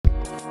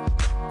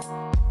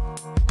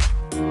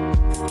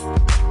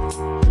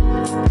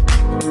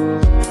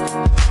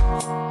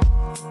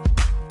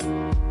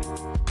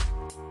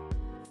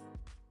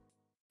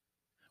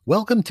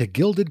Welcome to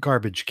Gilded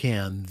Garbage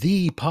Can,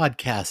 the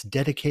podcast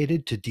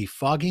dedicated to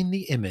defogging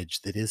the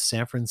image that is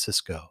San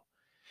Francisco.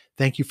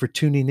 Thank you for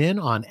tuning in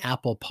on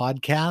Apple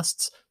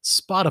Podcasts,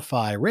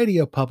 Spotify,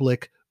 Radio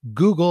Public,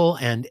 Google,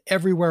 and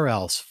everywhere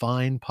else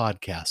fine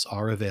podcasts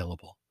are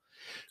available.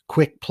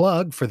 Quick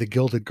plug for the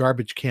Gilded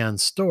Garbage Can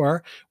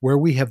store, where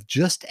we have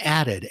just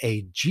added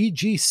a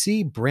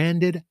GGC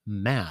branded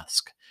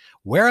mask.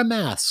 Wear a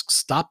mask,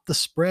 stop the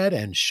spread,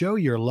 and show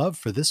your love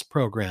for this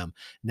program.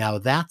 Now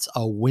that's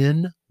a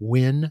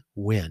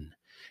win-win-win.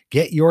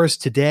 Get yours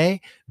today.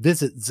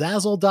 Visit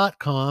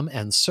Zazzle.com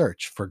and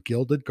search for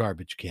Gilded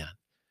Garbage Can.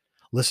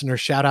 Listener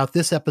shout out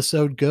this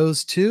episode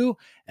goes to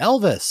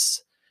Elvis.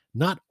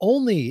 Not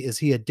only is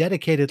he a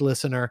dedicated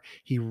listener,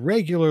 he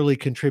regularly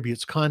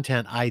contributes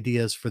content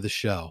ideas for the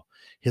show.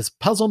 His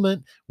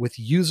puzzlement with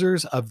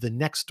users of the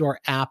Nextdoor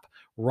app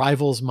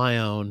rivals my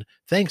own.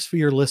 Thanks for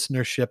your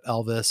listenership,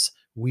 Elvis.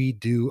 We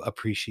do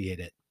appreciate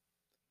it.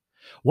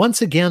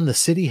 Once again, the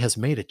city has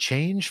made a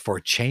change for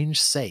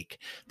change's sake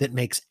that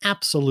makes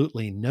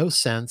absolutely no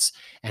sense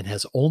and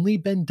has only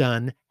been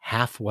done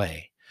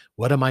halfway.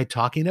 What am I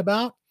talking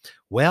about?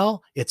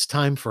 Well, it's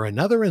time for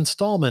another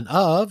installment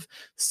of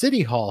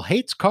City Hall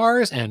hates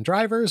cars and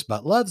drivers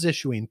but loves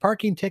issuing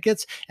parking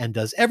tickets and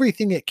does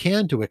everything it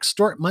can to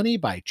extort money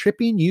by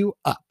tripping you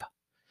up.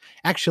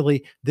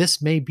 Actually,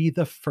 this may be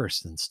the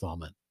first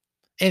installment.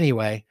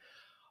 Anyway,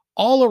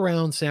 all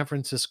around San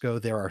Francisco,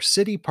 there are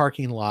city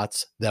parking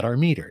lots that are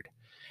metered.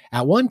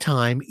 At one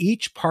time,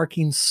 each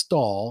parking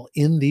stall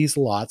in these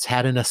lots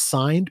had an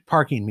assigned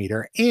parking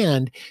meter,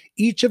 and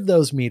each of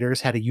those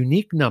meters had a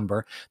unique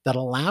number that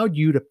allowed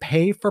you to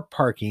pay for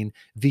parking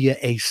via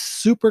a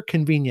super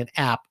convenient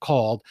app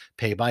called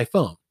Pay by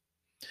Phone.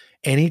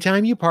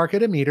 Anytime you park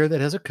at a meter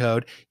that has a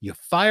code, you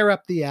fire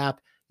up the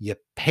app, you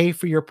pay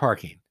for your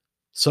parking.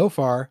 So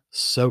far,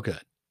 so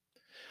good.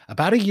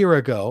 About a year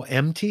ago,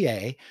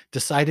 MTA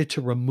decided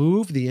to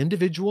remove the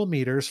individual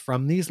meters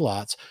from these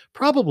lots,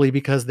 probably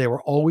because they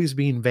were always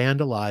being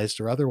vandalized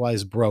or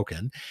otherwise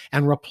broken,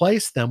 and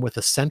replace them with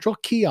a central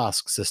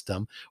kiosk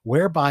system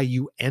whereby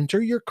you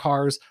enter your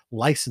car's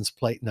license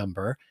plate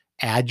number,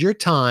 add your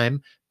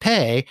time,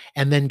 pay,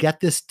 and then get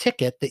this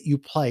ticket that you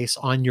place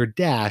on your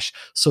dash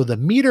so the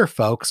meter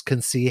folks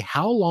can see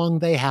how long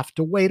they have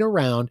to wait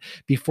around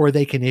before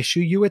they can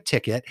issue you a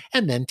ticket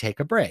and then take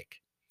a break.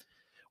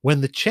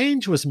 When the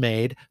change was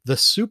made, the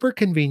super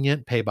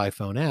convenient Pay by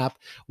Phone app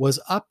was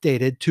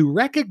updated to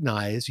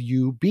recognize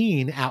you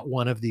being at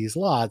one of these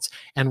lots,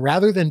 and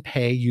rather than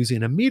pay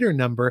using a meter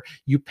number,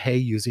 you pay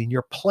using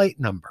your plate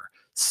number.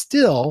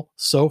 Still,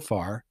 so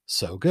far,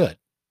 so good.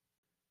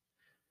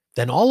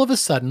 Then all of a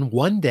sudden,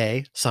 one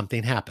day,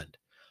 something happened.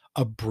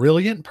 A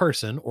brilliant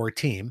person or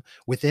team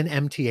within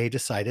MTA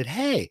decided,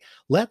 hey,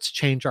 let's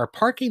change our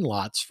parking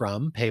lots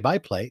from pay by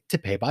plate to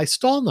pay by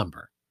stall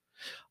number.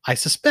 I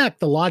suspect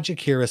the logic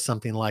here is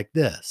something like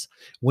this.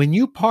 When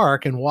you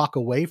park and walk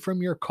away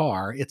from your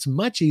car, it's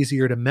much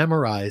easier to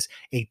memorize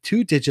a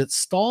 2-digit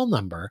stall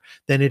number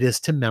than it is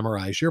to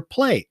memorize your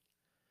plate.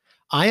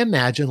 I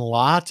imagine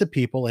lots of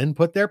people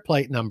input their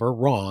plate number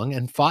wrong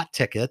and fought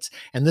tickets,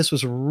 and this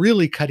was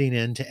really cutting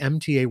into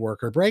MTA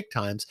worker break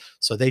times,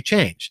 so they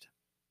changed.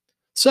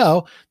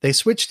 So they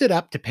switched it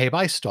up to pay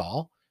by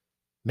stall,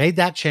 made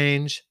that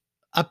change,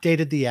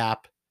 updated the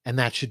app, and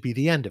that should be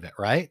the end of it,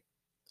 right?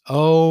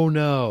 Oh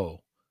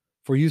no.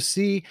 For you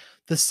see,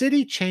 the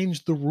city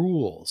changed the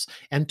rules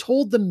and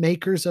told the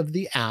makers of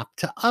the app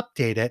to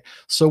update it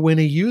so when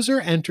a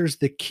user enters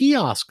the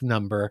kiosk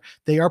number,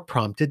 they are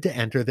prompted to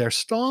enter their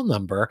stall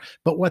number.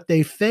 But what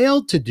they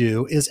failed to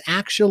do is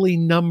actually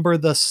number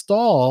the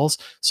stalls,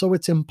 so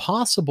it's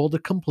impossible to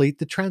complete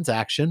the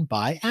transaction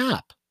by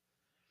app.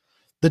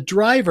 The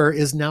driver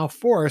is now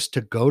forced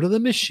to go to the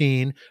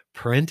machine,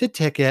 print a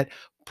ticket,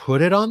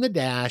 put it on the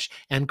dash,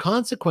 and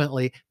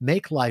consequently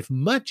make life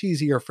much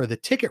easier for the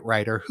ticket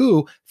writer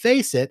who,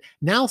 face it,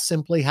 now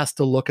simply has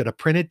to look at a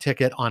printed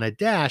ticket on a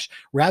dash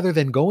rather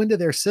than go into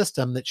their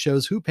system that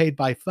shows who paid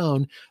by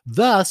phone,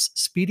 thus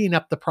speeding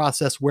up the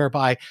process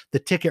whereby the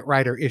ticket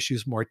writer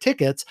issues more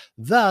tickets,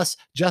 thus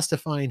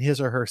justifying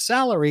his or her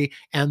salary,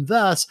 and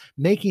thus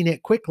making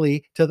it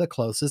quickly to the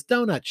closest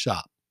donut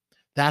shop.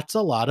 That's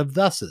a lot of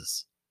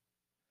thuses.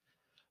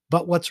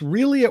 But what's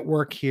really at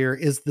work here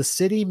is the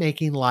city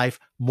making life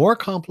more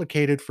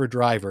complicated for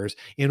drivers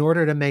in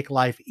order to make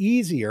life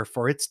easier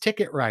for its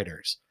ticket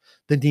writers.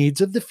 The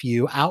needs of the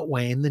few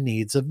outweighing the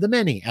needs of the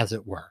many, as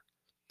it were.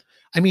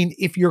 I mean,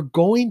 if you're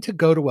going to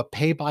go to a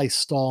pay by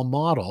stall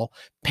model,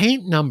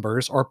 paint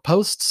numbers or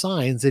post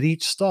signs at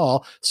each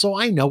stall so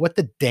I know what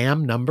the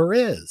damn number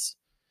is.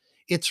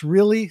 It's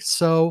really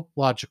so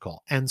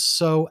logical and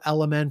so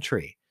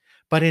elementary.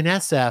 But in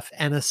SF,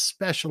 and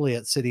especially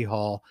at City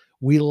Hall,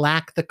 we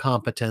lack the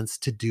competence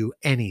to do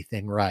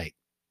anything right.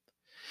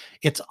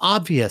 It's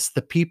obvious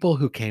the people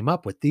who came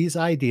up with these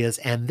ideas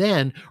and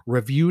then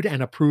reviewed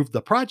and approved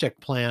the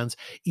project plans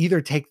either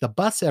take the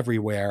bus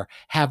everywhere,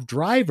 have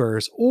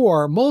drivers,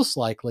 or most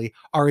likely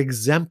are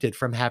exempted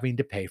from having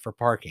to pay for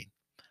parking.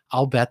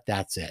 I'll bet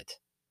that's it.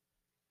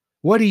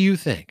 What do you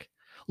think?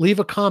 Leave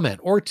a comment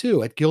or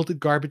two at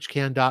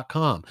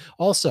gildedgarbagecan.com.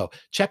 Also,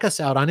 check us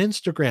out on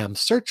Instagram.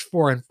 Search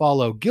for and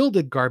follow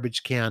Gilded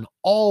Garbage Can,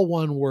 all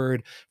one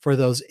word, for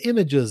those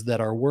images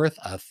that are worth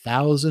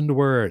 1,000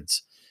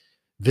 words.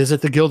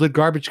 Visit the Gilded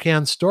Garbage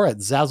Can store at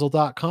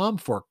Zazzle.com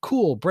for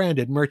cool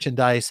branded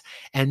merchandise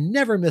and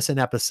never miss an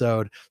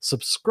episode.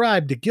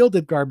 Subscribe to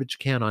Gilded Garbage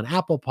Can on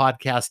Apple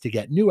Podcasts to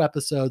get new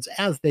episodes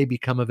as they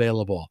become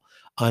available.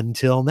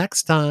 Until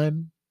next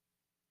time.